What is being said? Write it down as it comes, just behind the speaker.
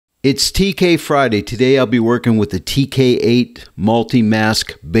It's TK Friday. Today I'll be working with the TK8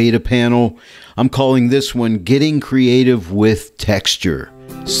 Multi-Mask beta panel. I'm calling this one Getting Creative with Texture.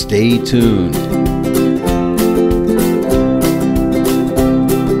 Stay tuned.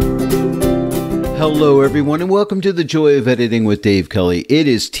 Hello everyone and welcome to the Joy of Editing with Dave Kelly. It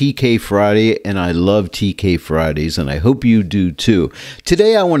is TK Friday and I love TK Fridays and I hope you do too.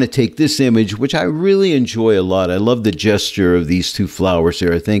 Today I want to take this image, which I really enjoy a lot. I love the gesture of these two flowers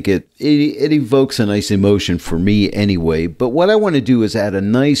here. I think it evokes a nice emotion for me anyway. But what I want to do is add a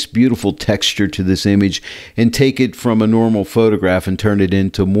nice beautiful texture to this image and take it from a normal photograph and turn it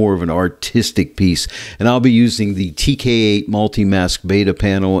into more of an artistic piece. And I'll be using the TK8 Multi-Mask beta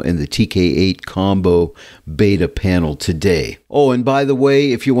panel and the TK8 Combo beta panel today. Oh, and by the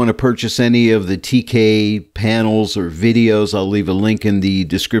way, if you want to purchase any of the TK panels or videos, I'll leave a link in the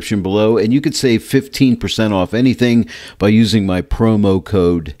description below, and you could save 15% off anything by using my promo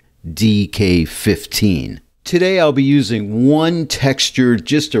code DK15. Today I'll be using one texture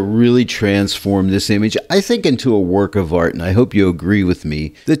just to really transform this image, I think, into a work of art, and I hope you agree with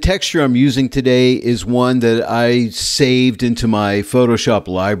me. The texture I'm using today is one that I saved into my Photoshop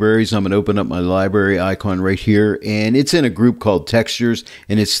libraries. I'm going to open up my library icon right here, and it's in a group called Textures,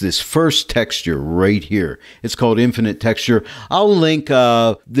 and it's this first texture right here. It's called Infinite Texture. I'll link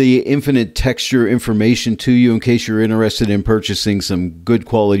the Infinite Texture information to you in case you're interested in purchasing some good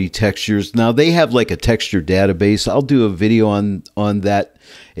quality textures. Now, they have like a texture database. I'll do a video on that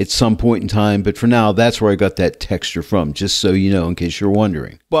at some point in time, but for now, that's where I got that texture from, just so you know, in case you're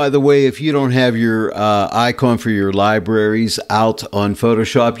wondering. By the way, if you don't have your icon for your libraries out on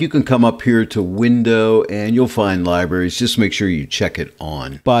Photoshop, you can come up here to Window and you'll find libraries. Just make sure you check it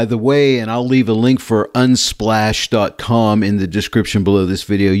on. By the way, and I'll leave a link for unsplash.com in the description below this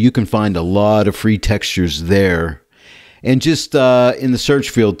video, you can find a lot of free textures there. And just in the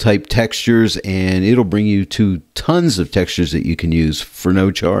search field, type textures, and it'll bring you to tons of textures that you can use for no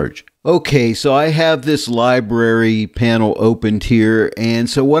charge. Okay, so I have this library panel opened here, and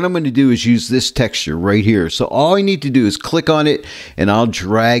so what I'm going to do is use this texture right here. So all I need to do is click on it, and I'll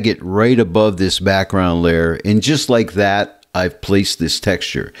drag it right above this background layer, and just like that, I've placed this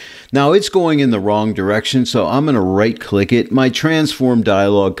texture. Now it's going in the wrong direction, so I'm going to right click it. My transform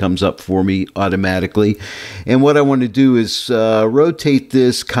dialog comes up for me automatically. And what I want to do is rotate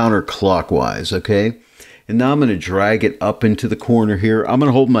this counterclockwise, okay? And now I'm going to drag it up into the corner here. I'm going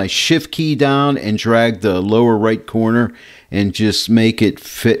to hold my shift key down and drag the lower right corner and just make it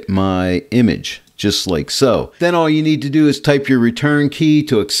fit my image, just like so. Then all you need to do is type your return key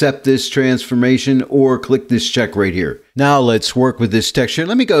to accept this transformation or click this check right here. Now let's work with this texture.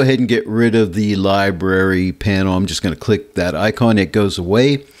 Let me go ahead and get rid of the library panel. I'm just going to click that icon. It goes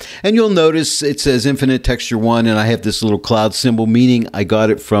away. And you'll notice it says Infinite Texture 1, and I have this little cloud symbol, meaning I got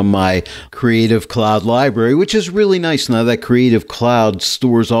it from my Creative Cloud library, which is really nice. Now that Creative Cloud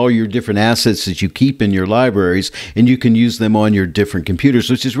stores all your different assets that you keep in your libraries, and you can use them on your different computers,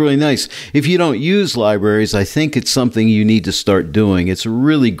 which is really nice. If you don't use libraries, I think it's something you need to start doing. It's a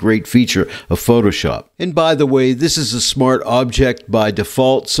really great feature of Photoshop. And by the way, this is a smart object by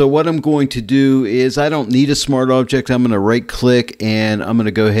default. So what I'm going to do is, I don't need a smart object. I'm going to right click and I'm going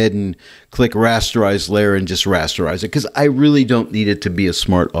to go ahead and click rasterize layer and just rasterize it because I really don't need it to be a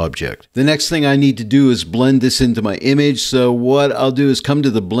smart object. The next thing I need to do is blend this into my image. So what I'll do is come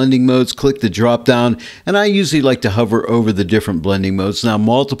to the blending modes, click the drop down, and I usually like to hover over the different blending modes. Now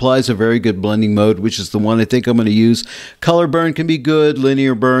multiply is a very good blending mode, which is the one I think I'm going to use. Color burn can be good,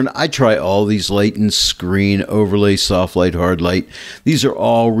 linear burn. I try all these: lighten, screen, overlay, soft light, hard light. These are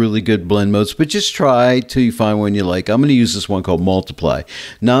all really good blend modes, but just try till you find one you like. I'm going to use this one called multiply.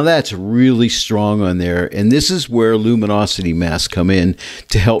 Now that's really strong on there, and this is where Luminosity Masks come in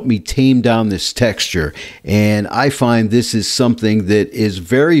to help me tame down this texture. And I find this is something that is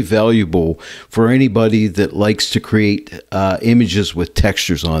very valuable for anybody that likes to create images with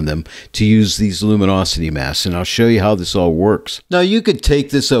textures on them, to use these Luminosity Masks. And I'll show you how this all works. Now you could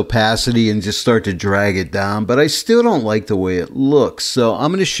take this opacity and just start to drag it down, but I still don't like the way it looks. So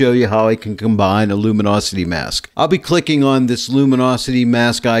I'm going to show you how I can combine a luminosity mask. I'll be clicking on this luminosity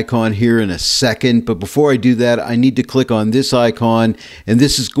mask icon here in a second, but before I do that, I need to click on this icon, and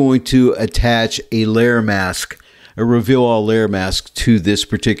this is going to attach a layer mask, a reveal all layer mask, to this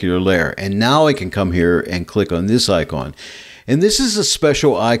particular layer. And now I can come here and click on this icon. And this is a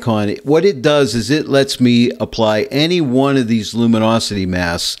special icon. What it does is it lets me apply any one of these luminosity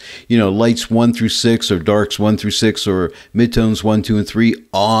masks, you know, lights 1 through 6 or darks 1 through 6 or midtones 1, 2, and 3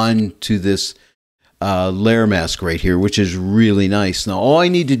 on to this layer mask right here, which is really nice. Now all I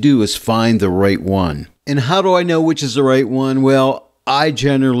need to do is find the right one. And how do I know which is the right one? Well, I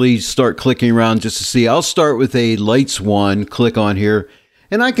generally start clicking around just to see. I'll start with a lights 1, click on here,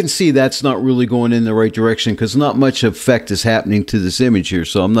 and I can see that's not really going in the right direction because not much effect is happening to this image here.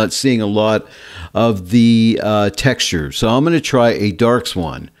 So I'm not seeing a lot of the texture. So I'm going to try a darks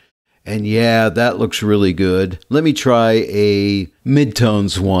 1. And yeah, that looks really good. Let me try a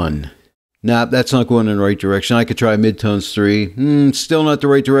midtones 1. Nah, that's not going in the right direction. I could try midtones 3. Still not the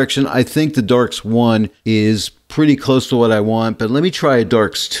right direction. I think the darks 1 is pretty close to what I want, but let me try a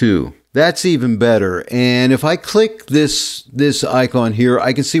darks 2. That's even better. And if I click this icon here,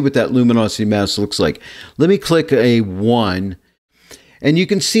 I can see what that luminosity mask looks like. Let me click a 1. And you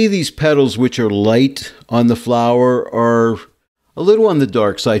can see these petals, which are light on the flower, are a little on the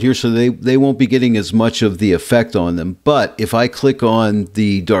dark side here, so they won't be getting as much of the effect on them. But if I click on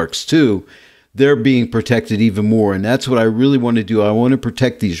the darks 2, they're being protected even more, and that's what I really want to do. I want to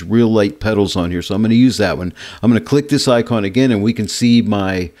protect these real light petals on here, so I'm going to use that one. I'm going to click this icon again, and we can see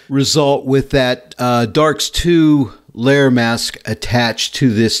my result with that darks 2 layer mask attached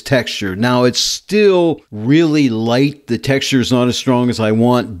to this texture. Now it's still really light. The texture is not as strong as I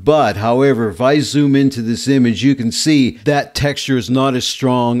want, but however, if I zoom into this image, you can see that texture is not as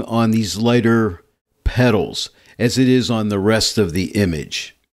strong on these lighter petals as it is on the rest of the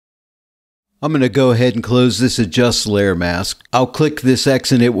image. I'm going to go ahead and close this adjust layer mask. I'll click this X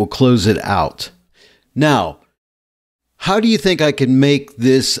and it will close it out. Now, how do you think I can make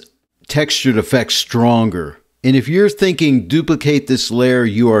this textured effect stronger? And if you're thinking duplicate this layer,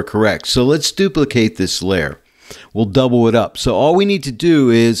 you are correct. So let's duplicate this layer. We'll double it up. So all we need to do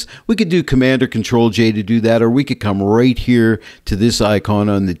is, we could do Command or Control J to do that, or we could come right here to this icon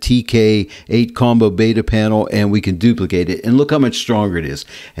on the TK8 Combo Beta panel and we can duplicate it. And look how much stronger it is.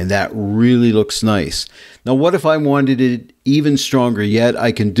 And that really looks nice. Now what if I wanted it even stronger yet?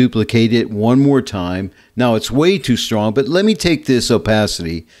 I can duplicate it one more time. Now it's way too strong, but let me take this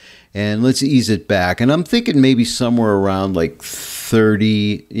opacity and let's ease it back. And I'm thinking maybe somewhere around like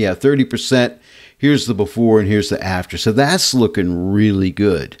 30%. Here's the before and here's the after. So that's looking really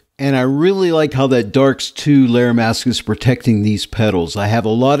good. And I really like how that darks 2 layer mask is protecting these petals. I have a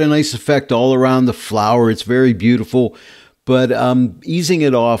lot of nice effect all around the flower. It's very beautiful. But I'm easing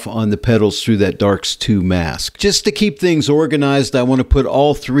it off on the petals through that darks 2 mask. Just to keep things organized, I want to put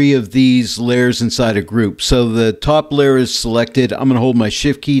all 3 of these layers inside a group. So the top layer is selected. I'm going to hold my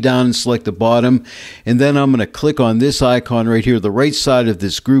shift key down and select the bottom. And then I'm going to click on this icon right here, the right side of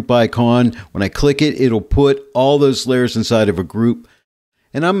this group icon. When I click it, it'll put all those layers inside of a group.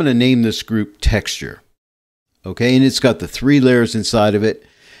 And I'm going to name this group texture. Okay, and it's got the 3 layers inside of it.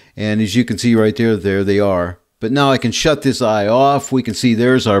 And as you can see right there, there they are. But now I can shut this eye off. We can see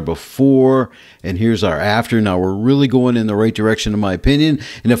there's our before and here's our after. Now we're really going in the right direction in my opinion.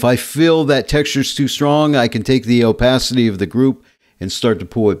 And if I feel that texture's too strong, I can take the opacity of the group and start to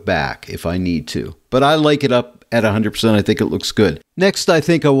pull it back if I need to. But I like it up at 100%. I think it looks good. Next, I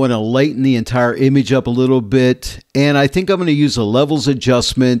think I want to lighten the entire image up a little bit. And I think I'm going to use a levels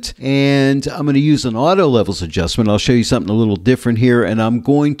adjustment, and I'm going to use an auto levels adjustment. I'll show you something a little different here. And I'm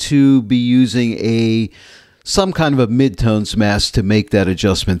going to be using some kind of a midtones mask to make that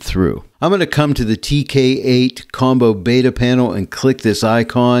adjustment through. I'm going to come to the TK8 Combo Beta panel and click this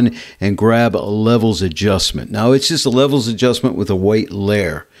icon and grab a levels adjustment. Now it's just a levels adjustment with a white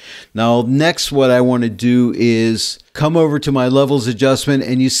layer. Now next what I want to do is come over to my levels adjustment,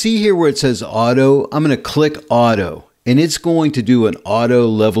 and you see here where it says auto, I'm going to click auto and it's going to do an auto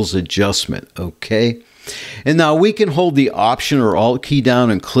levels adjustment. Okay. And now we can hold the Option or Alt key down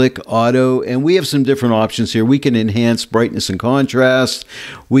and click Auto, and we have some different options here. We can enhance brightness and contrast.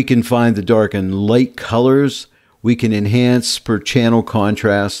 We can find the dark and light colors. We can enhance per channel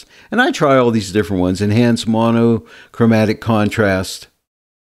contrast. And I try all these different ones. Enhance monochromatic contrast.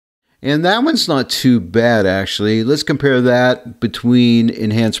 And that one's not too bad, actually. Let's compare that between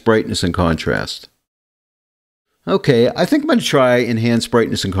enhanced brightness and contrast. Okay, I think I'm going to try enhance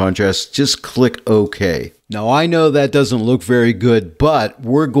brightness and contrast. Just click OK. Now I know that doesn't look very good, but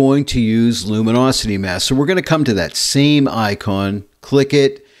we're going to use Luminosity Mask. So we're going to come to that same icon, click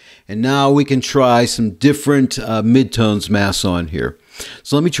it, and now we can try some different midtones masks on here.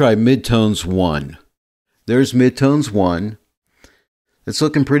 So let me try midtones 1. There's midtones 1. It's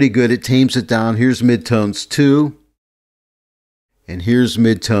looking pretty good. It tames it down. Here's midtones 2. And here's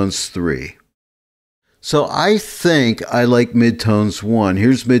midtones 3. So I think I like midtones 1.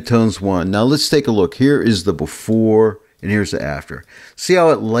 Here's midtones 1. Now let's take a look. Here is the before and here's the after. See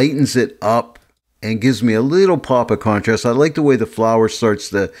how it lightens it up and gives me a little pop of contrast. I like the way the flower starts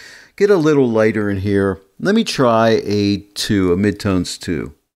to get a little lighter in here. Let me try a midtones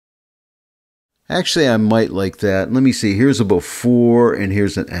 2. Actually, I might like that. Let me see. Here's a before and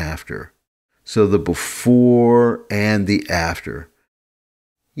here's an after. So the before and the after.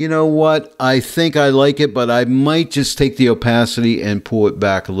 You know what? I think I like it, but I might just take the opacity and pull it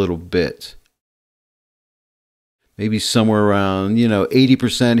back a little bit. Maybe somewhere around,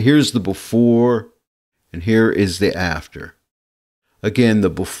 80%. Here's the before and here is the after. Again, the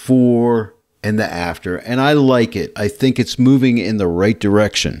before and the after, and I like it. I think it's moving in the right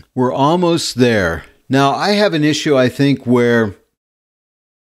direction. We're almost there. Now, I have an issue, I think, where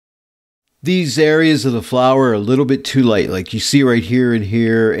these areas of the flower are a little bit too light, like you see right here and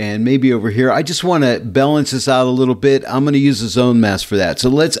here, and maybe over here. I just want to balance this out a little bit. I'm going to use a zone mask for that. So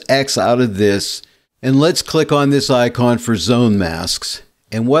let's X out of this, and let's click on this icon for zone masks.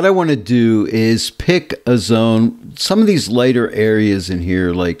 And what I want to do is pick a zone, some of these lighter areas in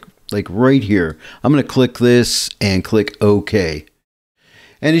here, like right here. I'm going to click this and click OK.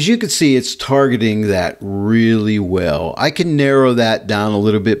 And as you can see, it's targeting that really well. I can narrow that down a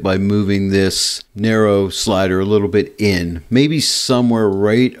little bit by moving this narrow slider a little bit in. Maybe somewhere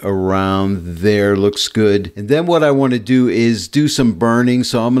right around there looks good. And then what I want to do is do some burning.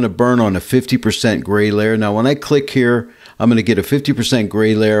 So I'm going to burn on a 50% gray layer. Now when I click here, I'm going to get a 50%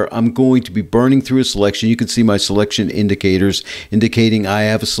 gray layer. I'm going to be burning through a selection. You can see my selection indicators indicating I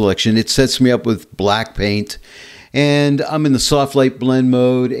have a selection. It sets me up with black paint. And I'm in the soft light blend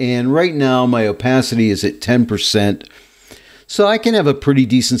mode. And right now my opacity is at 10%. So I can have a pretty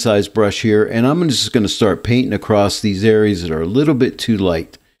decent sized brush here. And I'm just going to start painting across these areas that are a little bit too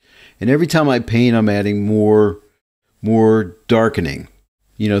light. And every time I paint, I'm adding more darkening,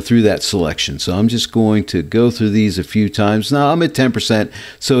 through that selection. So I'm just going to go through these a few times. Now I'm at 10%,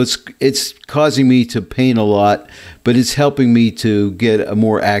 so it's causing me to paint a lot, but it's helping me to get a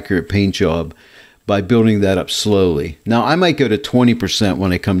more accurate paint job by building that up slowly. Now I might go to 20%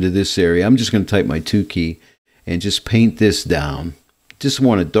 when I come to this area. I'm just going to type my 2 key and just paint this down. Just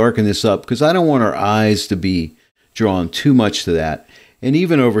want to darken this up because I don't want our eyes to be drawn too much to that. And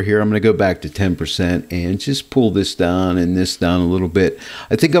even over here, I'm going to go back to 10% and just pull this down and this down a little bit.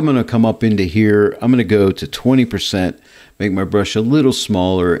 I think I'm going to come up into here. I'm going to go to 20%, make my brush a little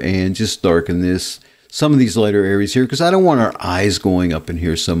smaller, and just darken some of these lighter areas here because I don't want our eyes going up in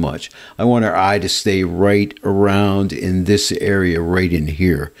here so much. I want our eye to stay right around in this area right in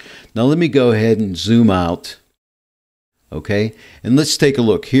here. Now let me go ahead and zoom out. Okay, and let's take a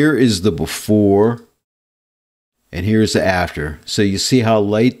look. Here is the before. And here's the after. So you see how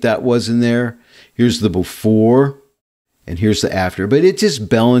light that was in there? Here's the before, and here's the after. But it just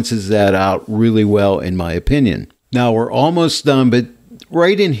balances that out really well, in my opinion. Now we're almost done, but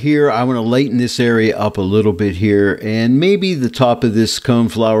right in here, I want to lighten this area up a little bit here, and maybe the top of this cone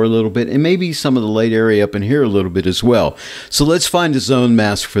flower a little bit, and maybe some of the light area up in here a little bit as well. So let's find a zone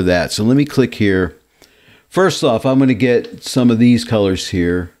mask for that. So let me click here. First off, I'm going to get some of these colors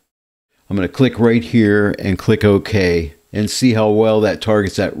here. I'm going to click right here and click OK and see how well that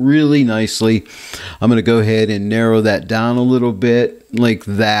targets that really nicely. I'm going to go ahead and narrow that down a little bit like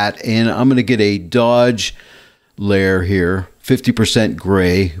that. And I'm going to get a dodge layer here, 50%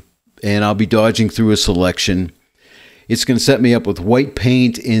 gray, and I'll be dodging through a selection. It's going to set me up with white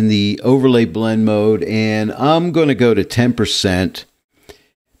paint in the overlay blend mode, and I'm going to go to 10%,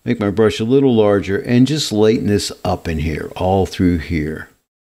 make my brush a little larger, and just lighten this up in here, all through here.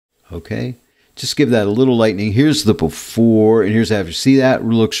 Okay, just give that a little lightening. Here's the before and here's after. See, that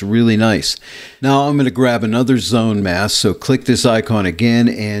looks really nice. Now I'm going to grab another zone mask. So click this icon again,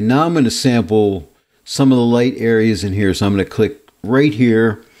 and now I'm going to sample some of the light areas in here. So I'm going to click right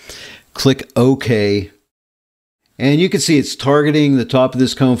here, click OK. And you can see it's targeting the top of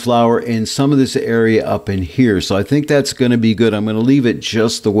this cone flower and some of this area up in here. So I think that's going to be good. I'm going to leave it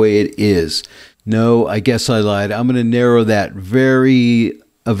just the way it is. No, I guess I lied. I'm going to narrow that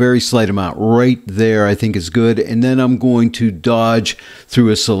a very slight amount right there. I think is good. And then I'm going to dodge through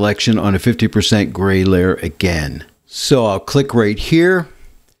a selection on a 50% gray layer again. So I'll click right here.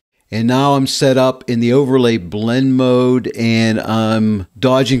 And now I'm set up in the overlay blend mode, and I'm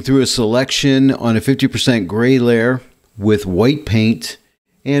dodging through a selection on a 50% gray layer with white paint.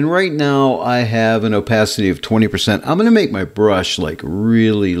 And right now I have an opacity of 20%. I'm going to make my brush like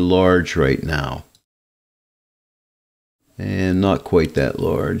really large right now. And not quite that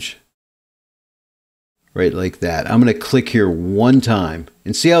large. Right like that. I'm going to click here one time.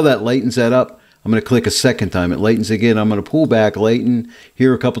 And see how that lightens that up? I'm going to click a second time. It lightens again. I'm going to pull back, lighten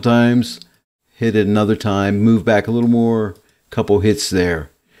here a couple times. Hit it another time. Move back a little more. Couple hits there.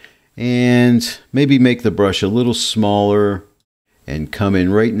 And maybe make the brush a little smaller. And come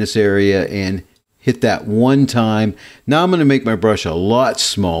in right in this area and hit that one time. Now I'm going to make my brush a lot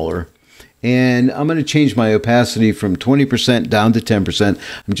smaller. And I'm going to change my opacity from 20% down to 10%.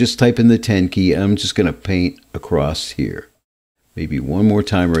 I'm just typing the 10 key, and I'm just going to paint across here. Maybe one more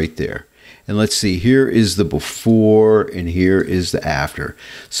time right there. And let's see, here is the before and here is the after.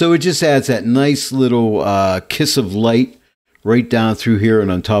 So it just adds that nice little kiss of light right down through here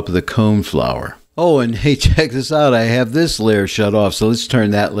and on top of the cone flower. Oh, and hey, check this out. I have this layer shut off, so let's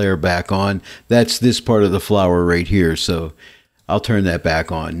turn that layer back on. That's this part of the flower right here, so I'll turn that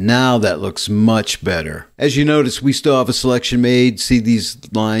back on. Now that looks much better. As you notice, we still have a selection made. See these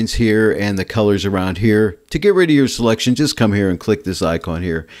lines here and the colors around here. To get rid of your selection, just come here and click this icon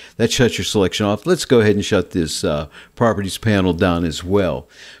here. That shuts your selection off. Let's go ahead and shut this properties panel down as well.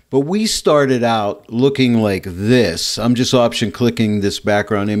 But we started out looking like this. I'm just option clicking this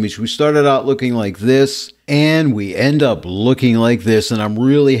background image. We started out looking like this, and we end up looking like this, and I'm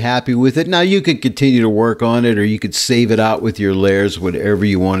really happy with it. Now, you could continue to work on it, or you could save it out with your layers, whatever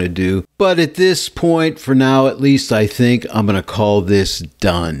you want to do. But at this point, for now at least, I think I'm going to call this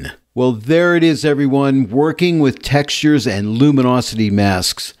done. Well, there it is, everyone. Working with textures and luminosity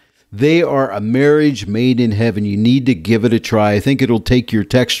masks. They are a marriage made in heaven. You need to give it a try. I think it'll take your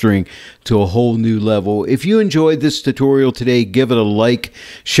texturing to a whole new level. If you enjoyed this tutorial today, give it a like,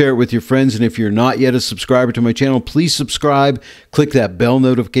 share it with your friends, and if you're not yet a subscriber to my channel, please subscribe. Click that bell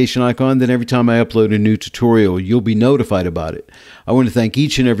notification icon. Then every time I upload a new tutorial, you'll be notified about it. I want to thank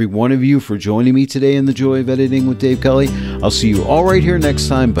each and every one of you for joining me today in the Joy of Editing with Dave Kelly. I'll see you all right here next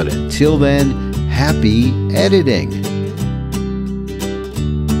time, but until then, happy editing.